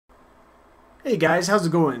Hey guys, how's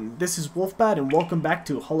it going? This is WolfPad and welcome back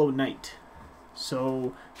to Hollow Knight.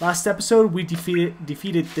 So, last episode we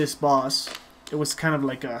defeated this boss. It was kind of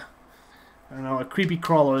like a, I don't know, a creepy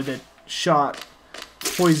crawler that shot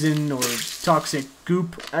poison or toxic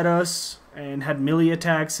goop at us and had melee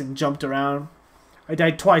attacks and jumped around. I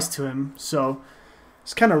died twice to him, so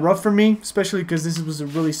it's kind of rough for me, especially because this was a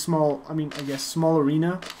really small, small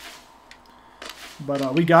arena.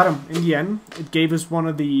 But we got him in the end. It gave us one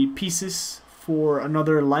of the pieces for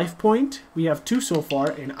another life point. We have 2 so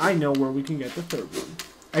far, and I know where we can get the 3rd one.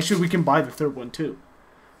 Actually, we can buy the 3rd one too.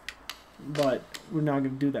 But we're not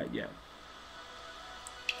going to do that yet.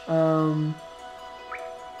 The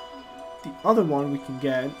other one we can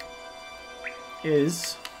get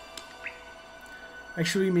is...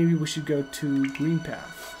 Actually, maybe we should go to Green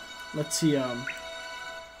Path. Let's see, No.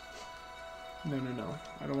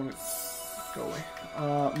 I don't want to... Go away.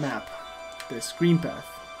 Map. This Green Path.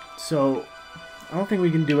 So, I don't think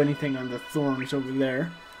we can do anything on the thorns over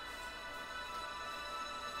there.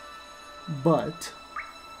 But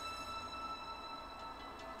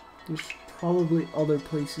there's probably other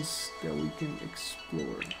places that we can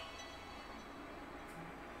explore.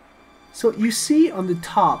 So you see on the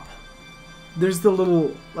top, there's the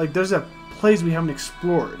little, like, there's a place we haven't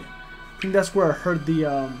explored. I think that's where I heard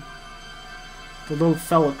the little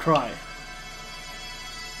fella cry.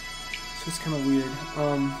 So it's kind of weird.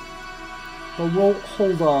 But we'll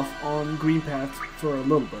hold off on Green Path for a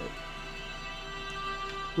little bit.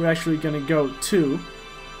 We're actually gonna go to...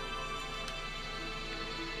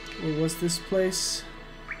 What was this place?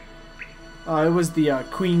 It was the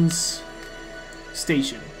Queen's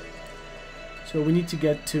Station. So we need to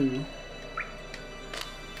get to...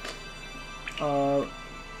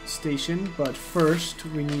 Station, but first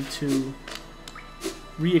we need to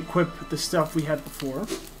re-equip the stuff we had before.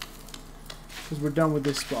 Because we're done with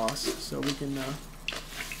this boss, so we can I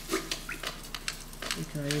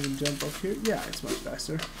even jump up here? Yeah, it's much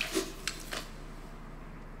faster.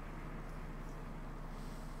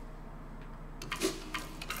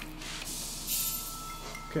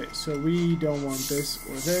 Okay, so we don't want this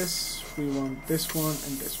or this. We want this one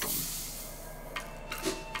and this one.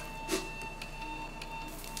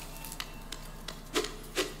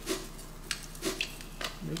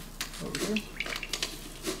 Nope, over here.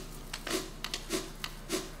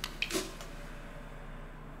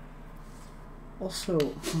 Also,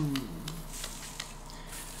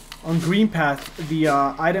 on Green Path, the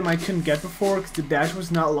item I couldn't get before because the dash was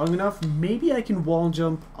not long enough, maybe I can wall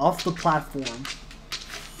jump off the platform.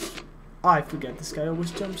 Oh, I forget, this guy always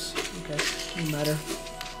jumps. Okay, doesn't matter.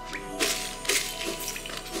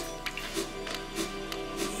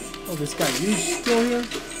 Oh, this guy, you still here?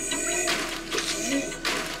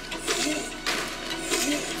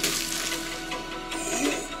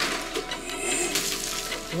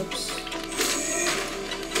 Whoops.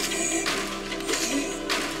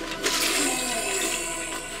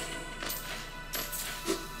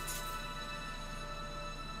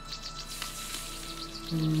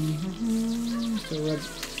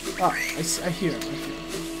 So I hear him.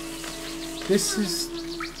 This is...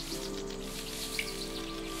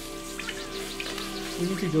 We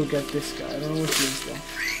need to go get this guy. I don't know what he is though.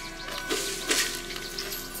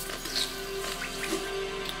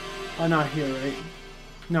 Oh, not here, right?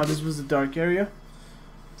 No, this was the dark area.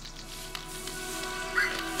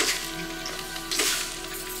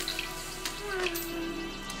 I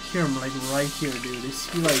hear him like right here, dude. Is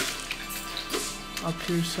he like up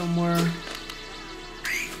here somewhere?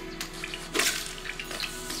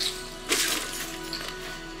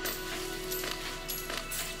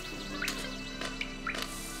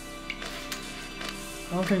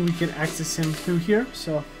 I don't think we can access him through here,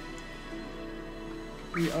 so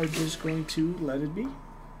we are just going to let it be.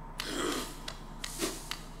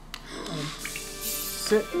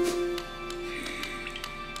 Sit.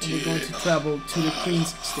 And we're going to travel to the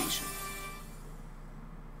Queen's Station.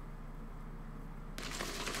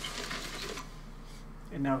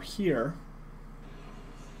 And now here...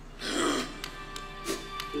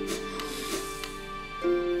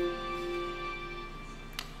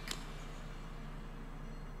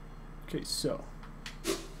 Okay, so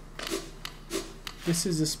this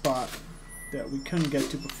is a spot that we couldn't get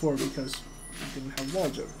to before because we didn't have wall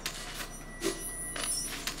jump.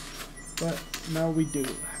 But now we do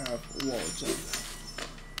have wall jump.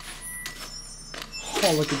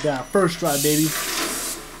 Oh, look at that. First try, baby.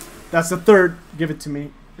 That's the 3rd. Give it to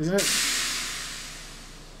me. Isn't it?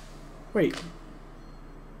 Wait.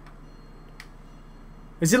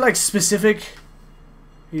 Is it like specific?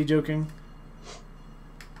 Are you joking?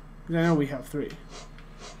 I know we have 3.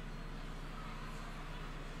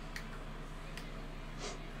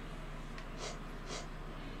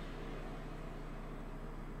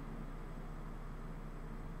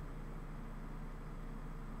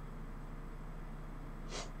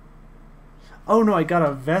 Oh no, I got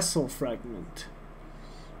a vessel fragment.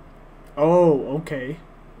 Oh, okay.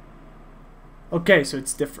 Okay, so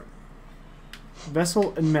it's different.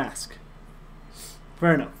 Vessel and mask.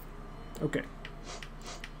 Fair enough. Okay.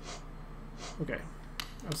 Okay.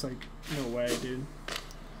 I was like, no way, dude.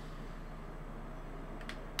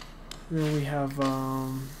 Then we have,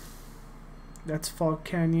 that's Fog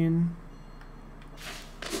Canyon.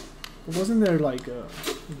 But wasn't there like a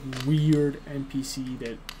weird NPC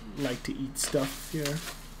that liked to eat stuff here?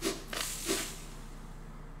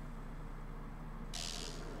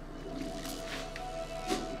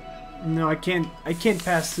 No, I can't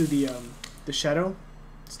pass through the shadow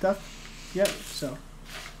stuff yet, so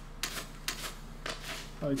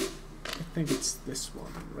I think it's this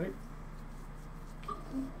one, right?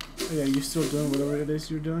 Oh yeah, you're still doing whatever it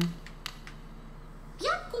is you're doing?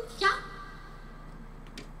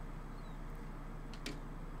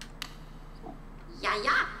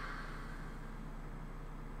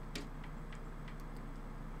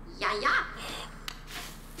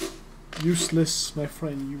 Useless, my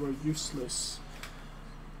friend, you are useless.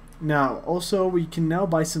 Now, also, we can now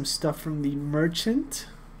buy some stuff from the merchant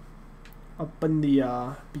up in the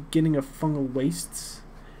beginning of Fungal Wastes.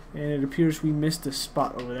 And it appears we missed a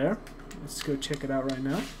spot over there. Let's go check it out right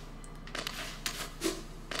now.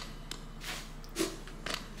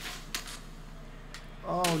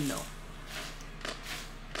 Oh no.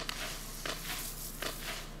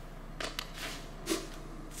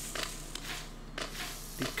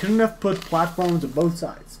 They couldn't have put platforms on both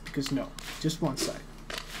sides, because no, just one side.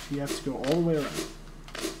 You have to go all the way around.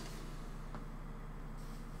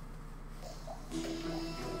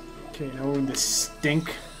 Okay, now we're in this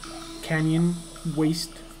stink canyon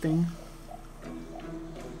waste thing.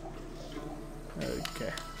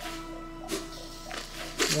 Okay.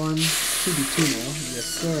 One, should be two now. Yes,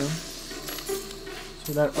 sir.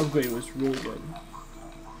 So that upgrade was really good.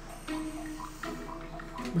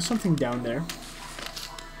 There's something down there.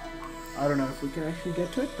 I don't know if we can actually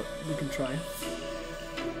get to it, but we can try.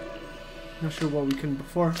 Not sure what we couldn't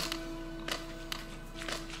before.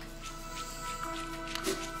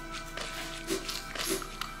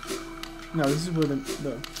 No, this is where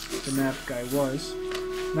the map guy was.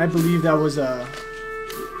 And I believe that was a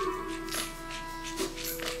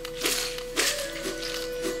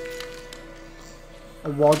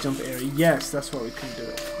wall jump area. Yes, that's why we couldn't do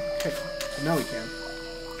it. Okay, so now we can.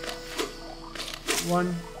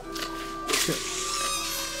 1, 2.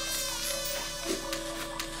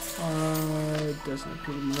 Doesn't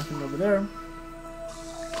appear to be nothing over there.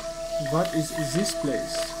 What is this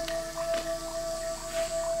place?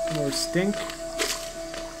 More stink.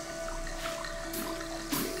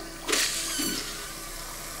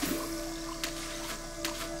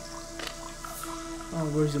 Oh,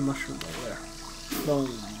 where's the mushroom over there? Boom,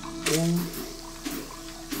 boom.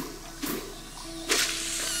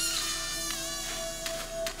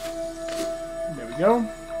 There we go.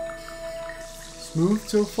 Smooth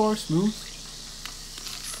so far, smooth.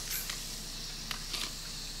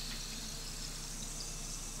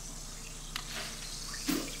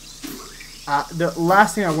 The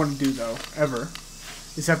last thing I want to do, though, ever,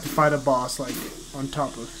 is have to fight a boss, like, on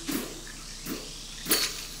top of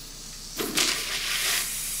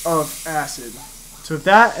acid. So if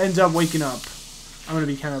that ends up waking up, I'm going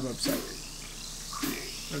to be kind of upset.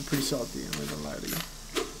 I'm pretty salty, I'm not going to lie to you.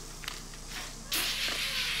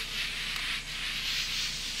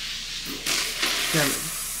 Damn it.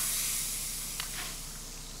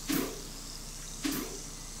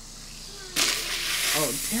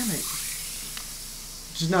 Oh, damn it.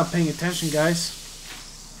 Just not paying attention, guys.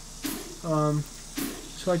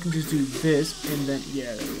 So I can just do this, and then,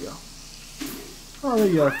 yeah, there we go. Oh, there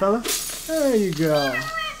you are, fella. There you go.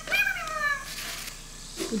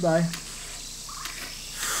 Goodbye.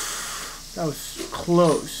 That was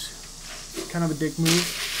close. Kind of a dick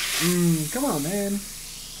move. Come on, man.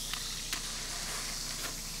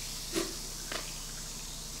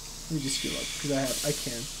 Let me just heal up, because I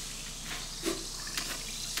can.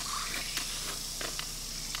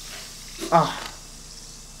 Ah.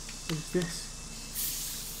 What is this?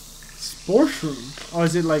 Spore shroom. Oh,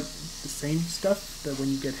 is it like the same stuff that when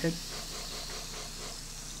you get hit?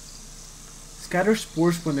 Scatter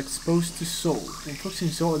spores when exposed to soul. When focusing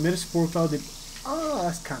soul, emit a spore cloud. Oh,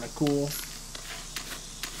 that's kind of cool.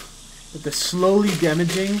 But the slowly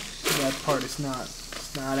damaging, that part is not.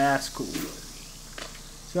 It's not as cool.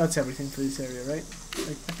 So that's everything for this area, right?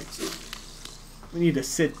 I think so. We need to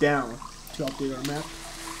sit down to update our map.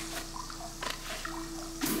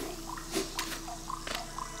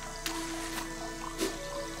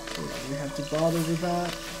 So we have to bother with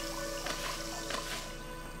that.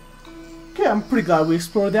 Okay, yeah, I'm pretty glad we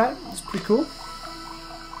explored that. It's pretty cool.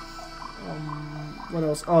 What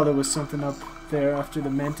else? Oh, there was something up there after the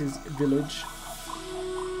Mantis village.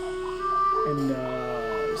 And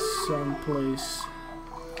someplace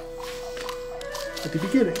at the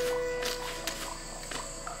beginning.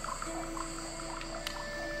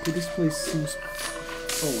 Okay, this place seems...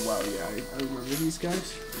 Oh wow, yeah, I remember these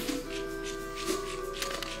guys.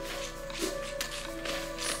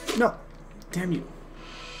 No! Damn you.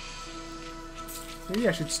 Maybe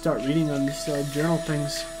I should start reading on these journal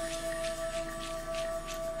things.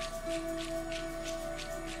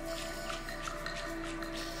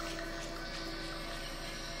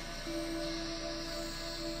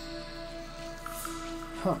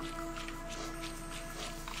 Huh.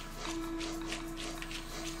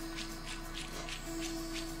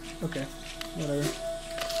 Okay, whatever.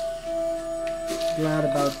 Glad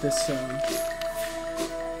about this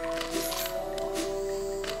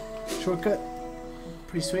shortcut.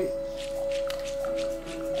 Pretty sweet.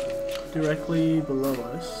 Directly below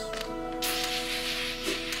us.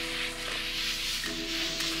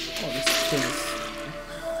 Oh, this thing is...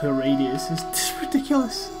 The radius is just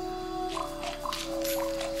ridiculous.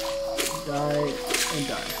 Die and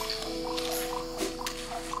die.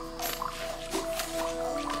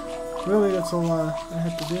 Really, that's all I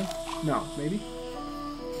have to do? No, maybe?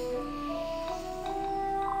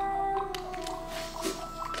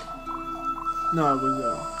 No, it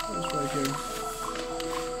was right here.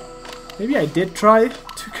 Maybe I did try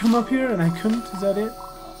to come up here and I couldn't, is that it?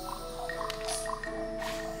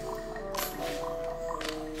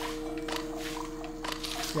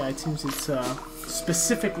 Yeah, it seems it's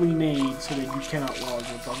specifically made so that you cannot log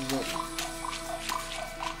above it.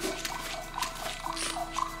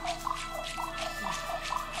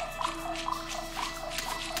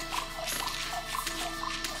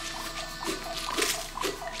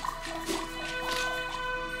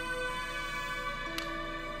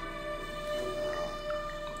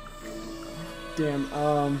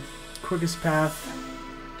 Damn, quickest path,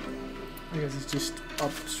 I guess it's just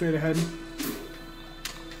up straight ahead.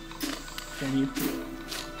 Damn you.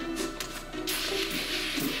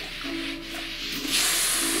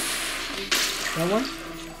 That one?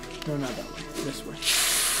 No, not that way. This way.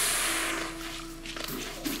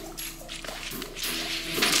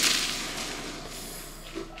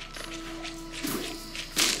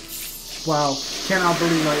 Wow, cannot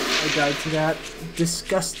believe I died to that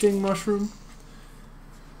disgusting mushroom.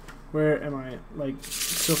 Where am I? Like,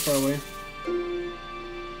 so far away.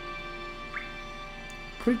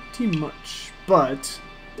 Pretty much, but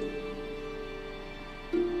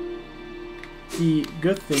the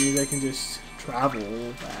good thing is I can just travel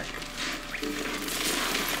back.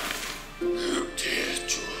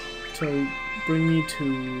 So bring me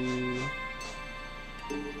to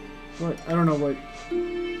what? I don't know what.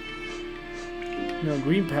 No,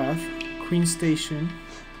 Green Path, Queen Station.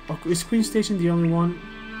 Oh, is Queen Station the only one?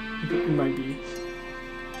 It might be.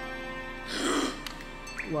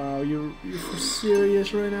 Wow, you're for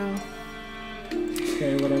serious right now?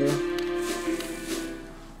 Okay, whatever.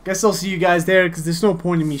 Guess I'll see you guys there because there's no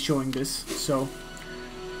point in me showing this. So,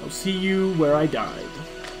 I'll see you where I died.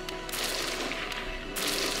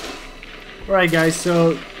 Alright guys,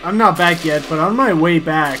 so I'm not back yet, but on my way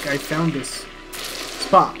back I found this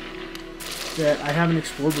spot that I haven't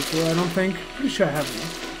explored before, I don't think. Pretty sure I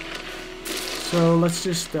haven't. So let's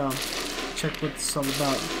just check what this is all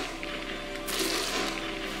about.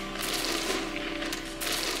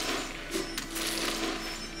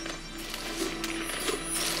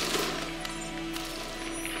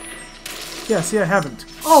 Yeah, see, I haven't.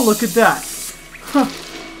 Oh, look at that! Huh.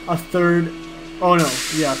 A third... Oh no,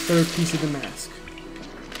 yeah, a third piece of the mask.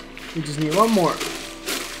 We just need one more.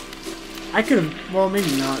 I could have... Well,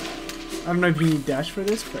 maybe not. I don't know if you need dash for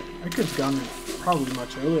this, but I could have gone it probably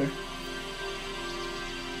much earlier.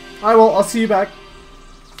 Alright, well, I'll see you back.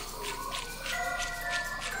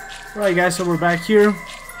 Alright guys, so we're back here.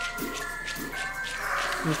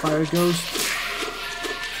 The fire ghost.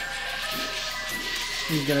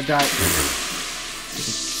 He's gonna die.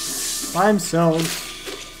 By himself.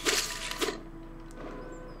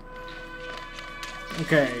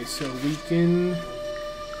 Okay, so we can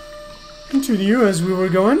continue as we were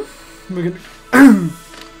going. We're gonna...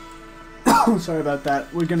 Sorry about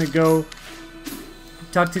that. We're gonna go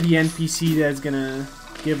talk to the NPC that's gonna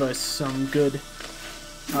give us some good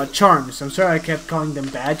charms. I'm sorry I kept calling them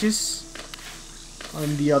badges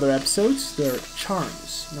on the other episodes. They're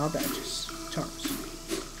charms, not badges. Charms.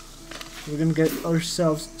 We're gonna get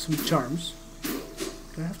ourselves some charms.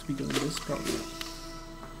 Do I have to be doing this? Probably not.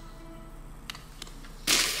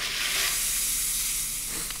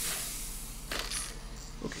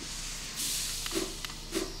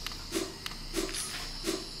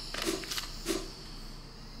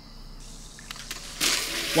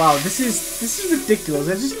 Wow, this is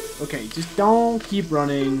ridiculous. Okay, just don't keep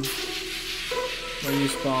running when you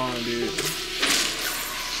spawn, dude.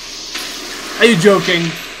 Are you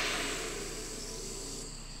joking?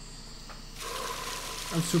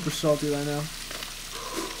 I'm super salty right now.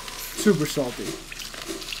 Super salty.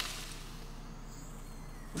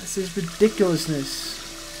 This is ridiculousness.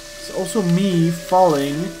 It's also me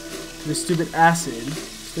falling to the stupid acid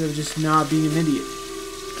instead of just not being an idiot.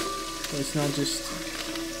 So it's not just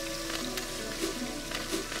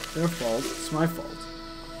their fault, it's my fault.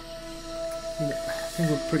 I think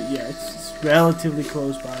we're pretty, yeah, it's relatively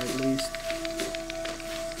close by at least.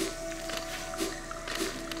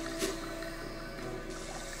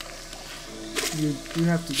 You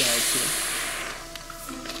have to die too.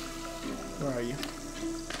 Where are you?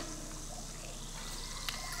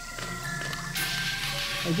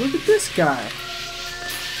 Like, look at this guy.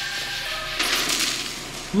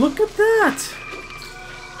 Look at that!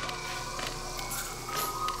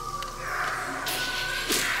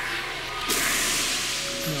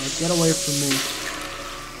 No, get away from me.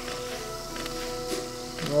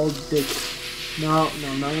 You're all dicks. No,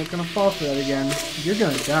 I'm not gonna fall for that again. You're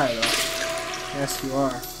gonna die though. Yes, you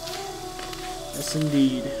are. Yes,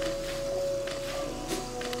 indeed.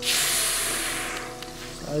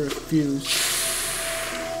 So I refuse.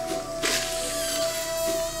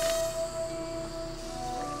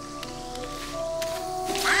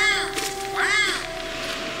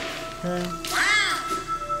 Okay.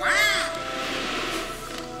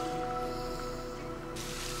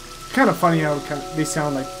 Kind of funny how they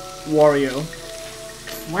sound like Wario.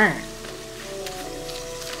 Wah.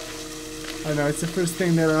 I know, it's the first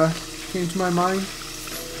thing that came to my mind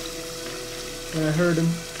when I heard him.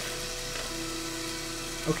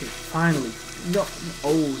 Okay, finally. No.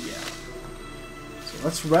 Oh, yeah. So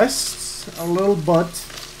let's rest a little butt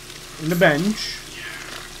in the bench.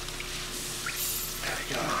 There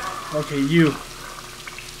we go. Okay, you.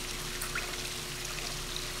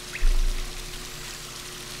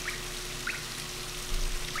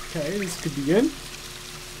 Okay, this could be good.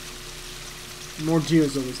 More geo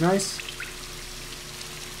is always nice.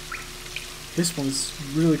 This one's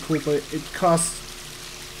really cool, but it costs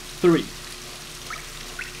 3.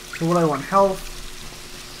 So what do I want? Health.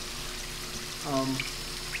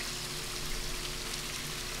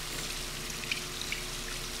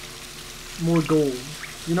 More gold.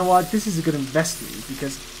 You know what? This is a good investment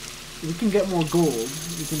because if we can get more gold,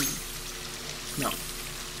 we can. No,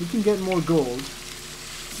 we can get more gold.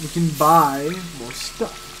 We can buy more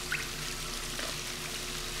stuff.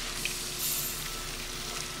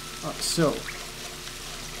 So,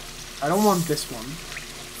 I don't want this one.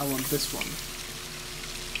 I want this one.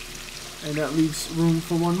 And that leaves room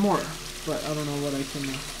for one more. But I don't know what I can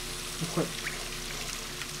equip.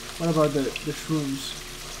 What about the shrooms?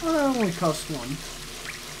 Oh, that only costs 1.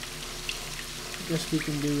 I guess we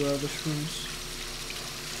can do the shrooms.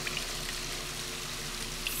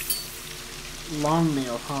 Long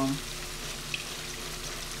nail, huh?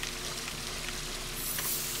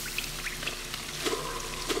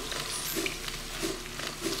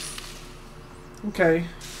 Okay,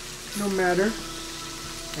 no matter.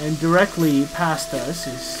 And directly past us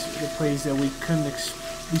is the place that we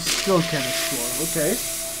still can explore. Okay,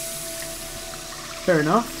 fair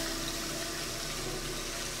enough.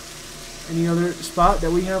 Any other spot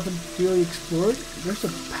that we haven't really explored? There's a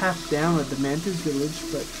path down at the Mantis Village,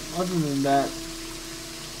 but other than that,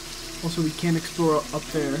 also we can't explore up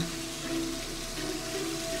there.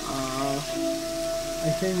 I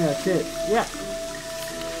think that's it. Yeah.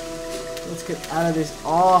 Let's get out of this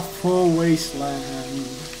awful wasteland.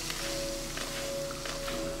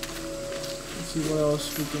 Let's see what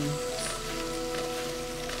else we can.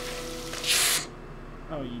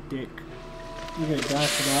 Oh, you dick. You're gonna die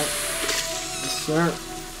for that. Yes, sir.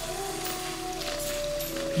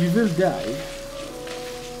 You will die.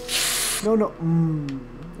 No.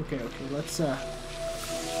 Okay. Let's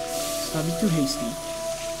not be too hasty.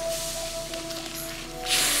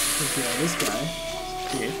 Okay, this guy.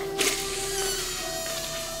 Dick.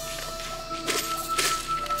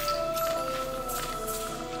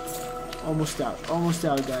 Almost out,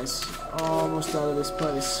 guys. Almost out of this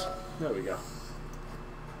place. There we go.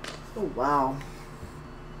 Oh, wow.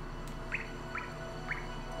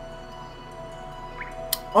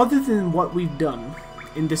 Other than what we've done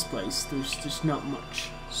in this place, there's just not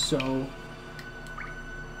much. So,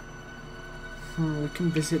 we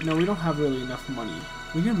can visit. No, we don't have really enough money.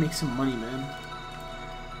 We're gonna make some money, man.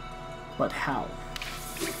 But how?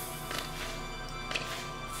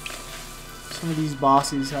 Some of these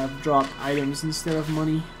bosses have dropped items instead of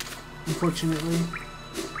money, unfortunately.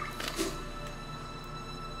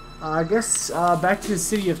 I guess back to the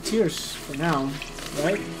City of Tears for now,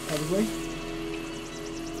 right? Probably.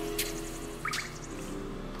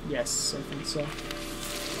 Yes, I think so.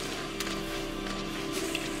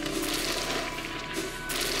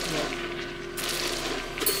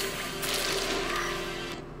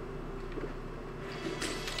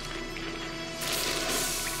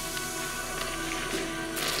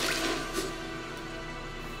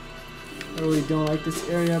 I really don't like this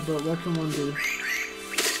area, but what can one do?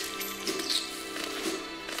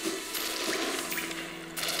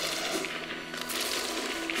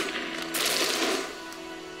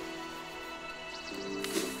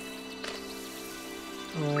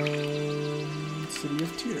 City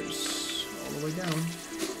of Tears, all the way down.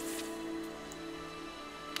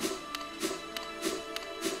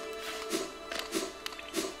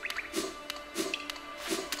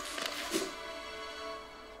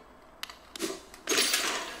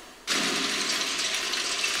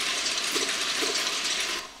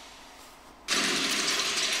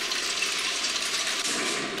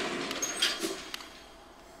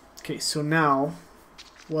 Okay, so now,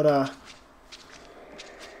 what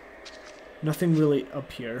nothing really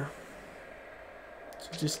up here.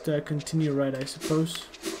 So just continue right, I suppose.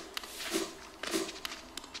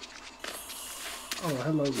 Oh,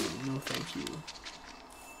 hello. No, thank you.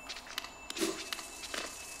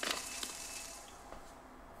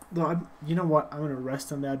 Though, you know what? I'm gonna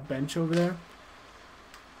rest on that bench over there.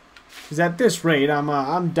 Because at this rate,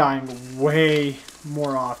 I'm dying way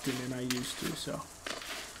more often than I used to. So.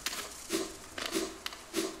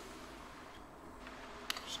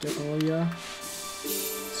 Definitely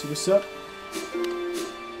see what's up.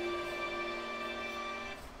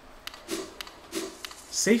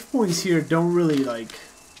 Save points here don't really like,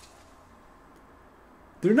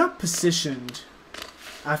 they're not positioned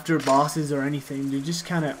after bosses or anything. They're just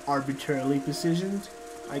kind of arbitrarily positioned,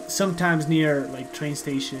 like sometimes near like train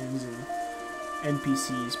stations and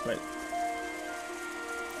NPCs, but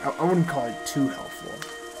I wouldn't call it too helpful.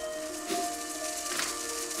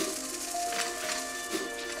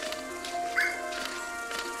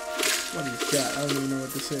 What is that? I don't even know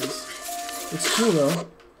what this is. It's cool though.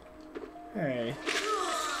 Hey.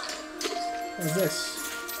 What is this?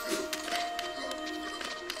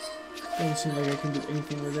 Doesn't seem like I can do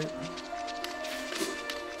anything with it.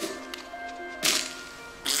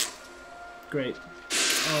 Great.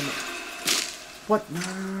 Oh no. What?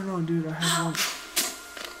 No, dude. I have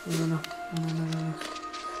one. No.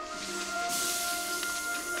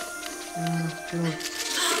 Get away.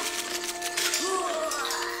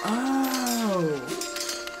 Oh,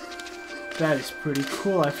 that is pretty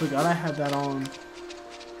cool. I forgot I had that on.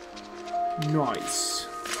 Nice.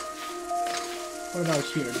 What about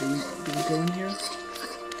here? Do we go in here?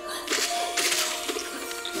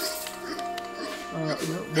 No,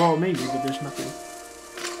 well, maybe, but there's nothing.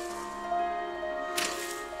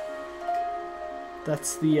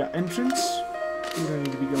 That's the entrance. We don't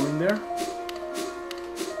need to be going there.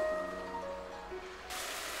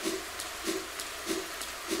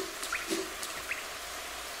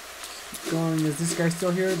 Going, is this guy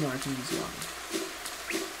still here? No, I think he's gone.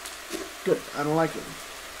 Good, I don't like him.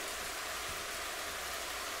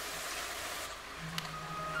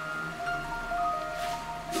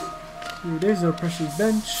 Here it is, our precious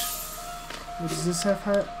bench. What does this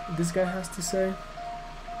this guy has to say?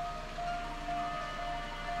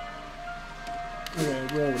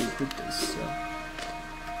 Okay, we already did this, so.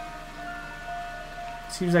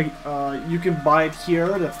 Seems like you can buy it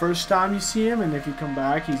here the first time you see him, and if you come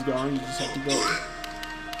back, he's gone. You just have to go.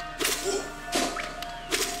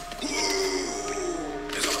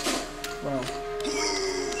 Wow.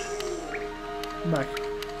 Come back.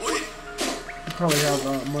 You probably have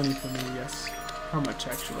money for me, yes. How much,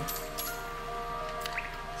 actually?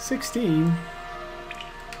 16?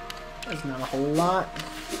 That's not a whole lot.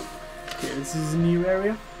 Okay, this is a new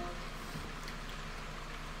area.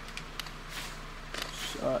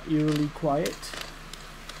 Eerily quiet.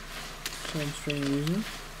 Some strange reason.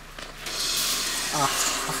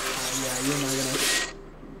 Yeah, you're not gonna.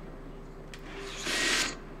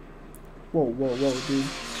 Whoa, dude.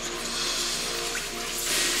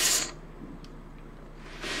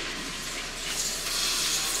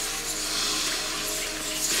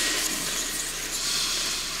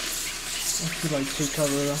 I should like take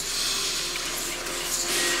cover though.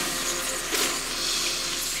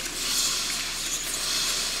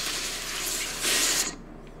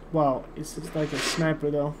 Wow, it's just like a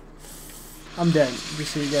sniper though. I'm dead,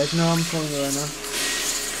 just so you guys know. I'm killing it right now.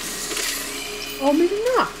 Oh, maybe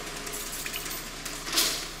not.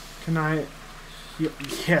 Can I?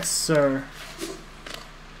 Yes, sir.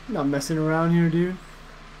 I'm not messing around here, dude.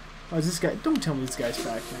 Oh, is this guy? Don't tell me this guy's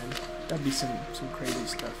back, man. That'd be some crazy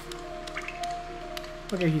stuff.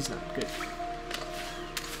 Okay, he's not. Good.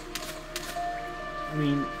 I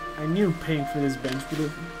mean, I knew paying for this bench would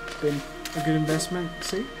have been a good investment.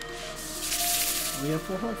 See? We have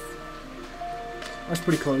full health. That's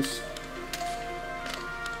pretty close.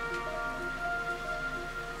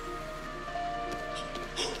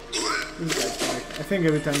 This guy's back. I think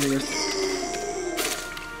every time you rest.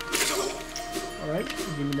 Alright,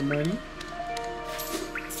 give me the money.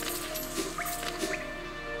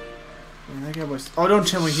 And that guy was. Oh, don't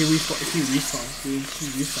tell me he respawns, dude. He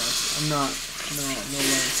respawns. I'm not. No way.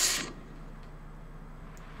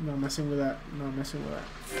 No messing with that. No messing with that.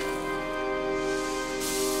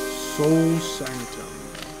 Soul Sanctum.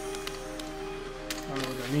 I don't know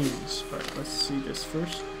what that means, but let's see this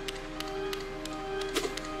first.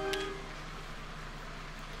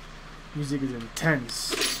 Music is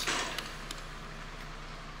intense.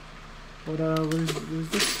 What is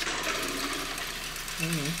this? I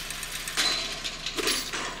don't know.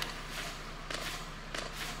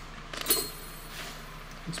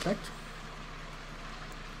 Inspect.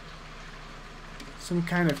 Some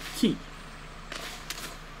kind of key.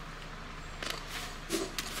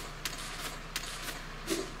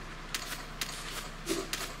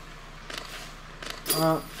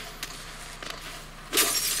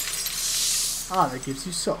 That gives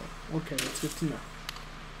you soul. Okay, that's good to know.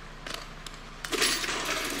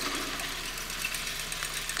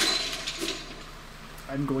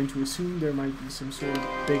 I'm going to assume there might be some sort of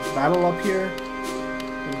big battle up here.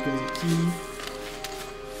 We'll get a key.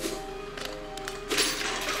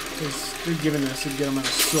 Because they're giving us a good amount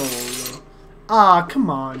of soul. Ah, come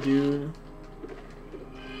on, dude.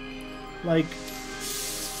 Like,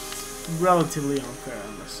 relatively unfair,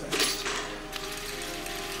 I must say.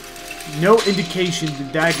 No indication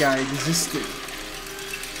that that guy existed.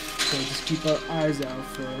 So just keep our eyes out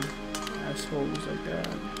for assholes like that.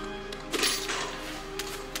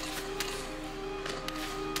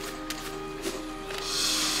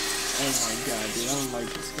 Oh my god, dude, I don't like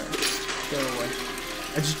this guy. Go away.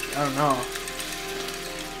 I don't know.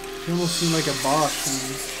 He almost seemed like a boss to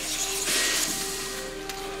me.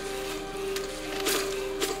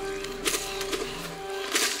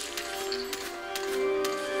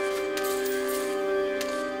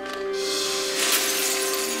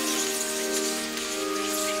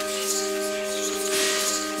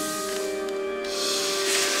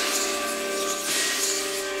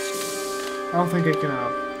 I don't think I can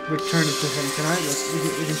return it to him, can I? We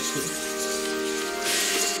can see.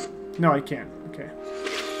 No, I can't. Okay.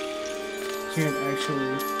 Can't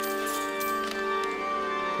actually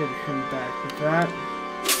hit him back with that.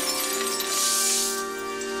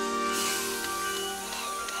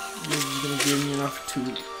 You're gonna give me enough to...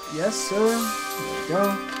 Yes, sir. There we go.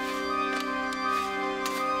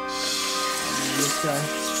 And this guy.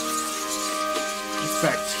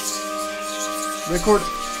 Inspect. Record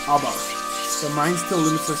ABBA. The mind still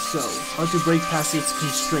limits us so. How to break past its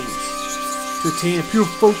constraints? To attain a pure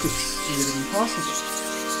focus, is it impossible?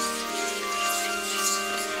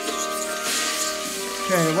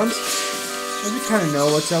 Okay, once we kind of know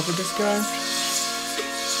what's up with this guy.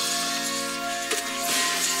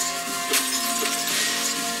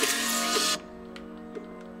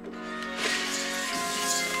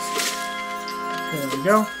 Okay, there we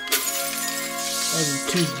go. That wasn't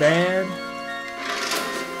too bad.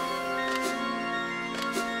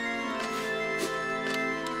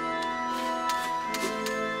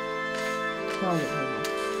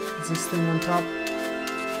 Is this thing on top?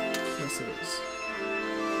 Yes, it is.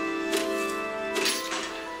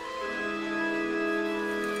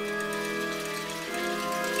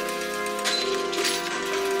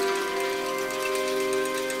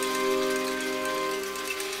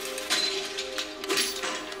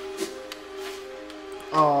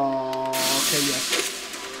 Oh, okay, yes.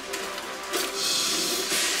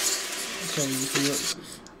 Okay, you see it.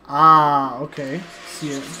 Ah, okay.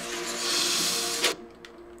 See it.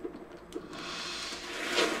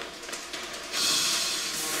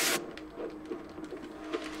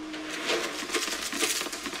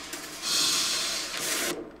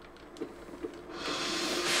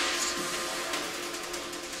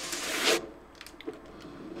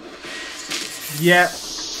 Yeah.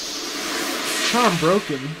 Charm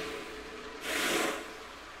broken.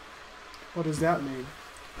 What does that mean?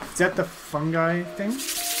 Is that the fungi thing?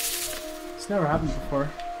 It's never happened before.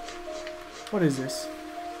 What is this?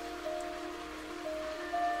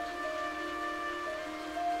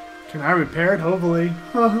 Can I repair it? Hopefully.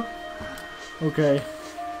 Okay.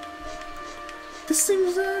 This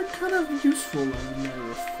seems kind of useful as a matter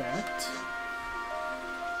of fact.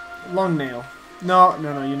 Long nail. No,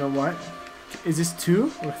 no, no, you know what? Is this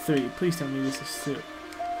 2 or 3? Please tell me this is 2.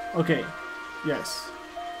 Okay. Yes.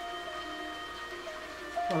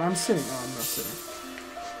 Well, I'm sitting. Oh, I'm not sitting.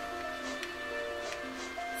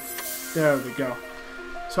 There we go.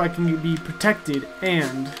 So I can be protected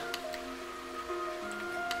and at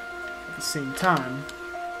the same time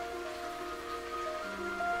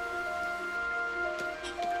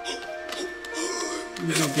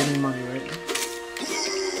you're gonna give me money, right?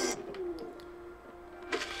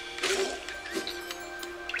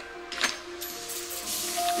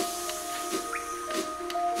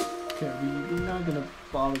 Okay, we're not gonna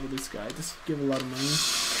bother with this guy. Just give a lot of money.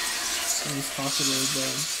 And it's possible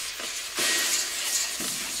that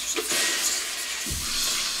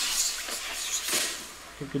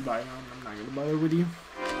okay, goodbye. I'm not gonna bother with you.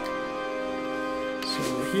 So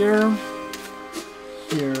here.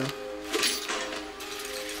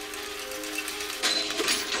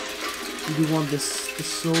 We do want this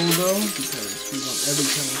soul though, because we want every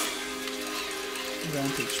kind of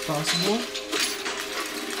advantage possible.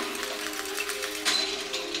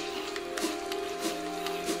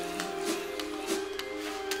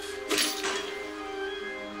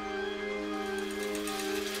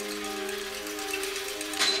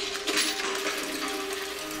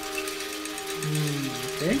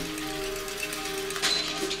 Okay.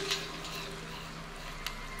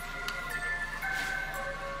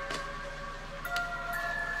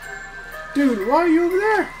 Dude, why are you over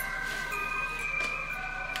there?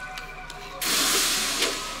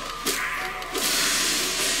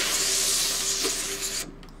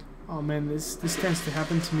 Oh man, this tends to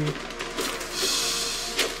happen to me.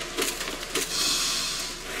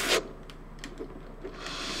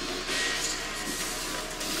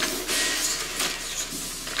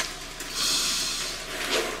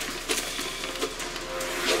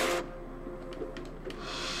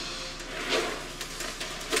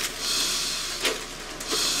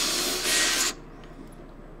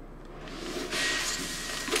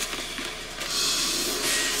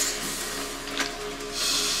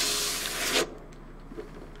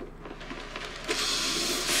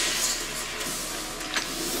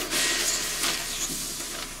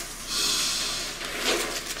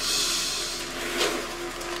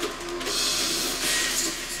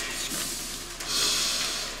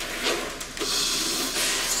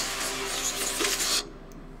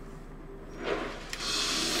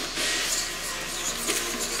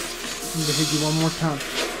 I'm gonna hit you one more time.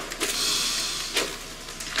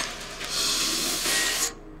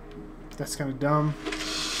 That's kind of dumb.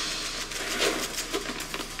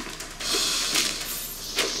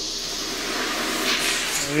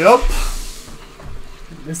 Yup.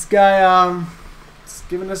 This guy is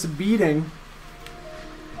giving us a beating.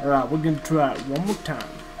 Alright, we're gonna try it one more time.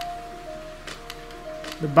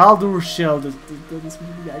 The Baldur shell doesn't seem to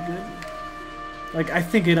be that good. Like, I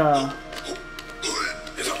think it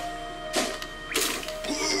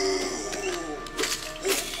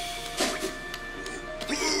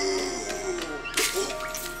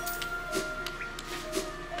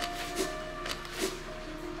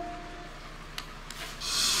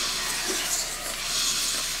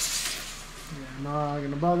not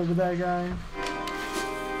gonna bother with that guy.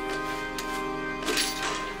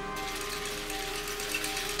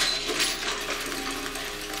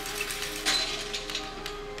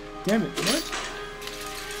 Damn it, what?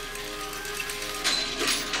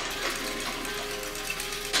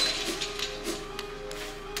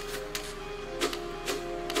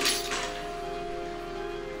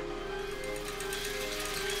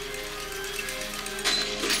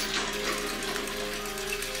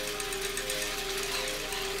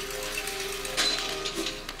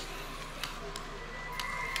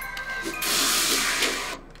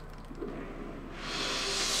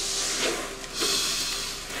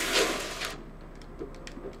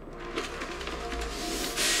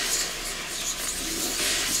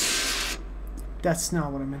 That's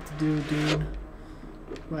not what I meant to do, dude.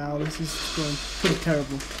 Wow, this is going pretty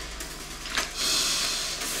terrible.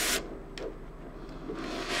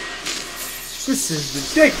 This is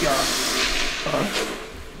ridiculous.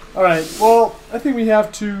 Alright, well, I think we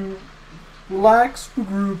have to relax,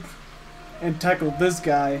 regroup, and tackle this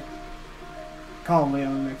guy calmly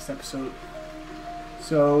on the next episode.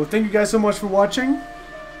 So, thank you guys so much for watching.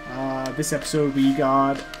 This episode we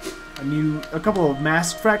got a couple of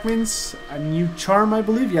mask fragments, a new charm, I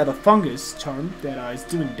believe. Yeah, the fungus charm that is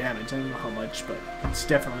doing damage. I don't know how much, but it's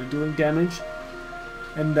definitely doing damage.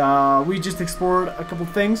 And we just explored a couple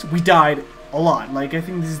things. We died a lot. Like, I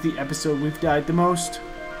think this is the episode we've died the most.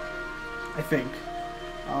 I think.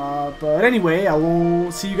 But anyway, I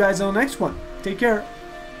will see you guys on the next one. Take care.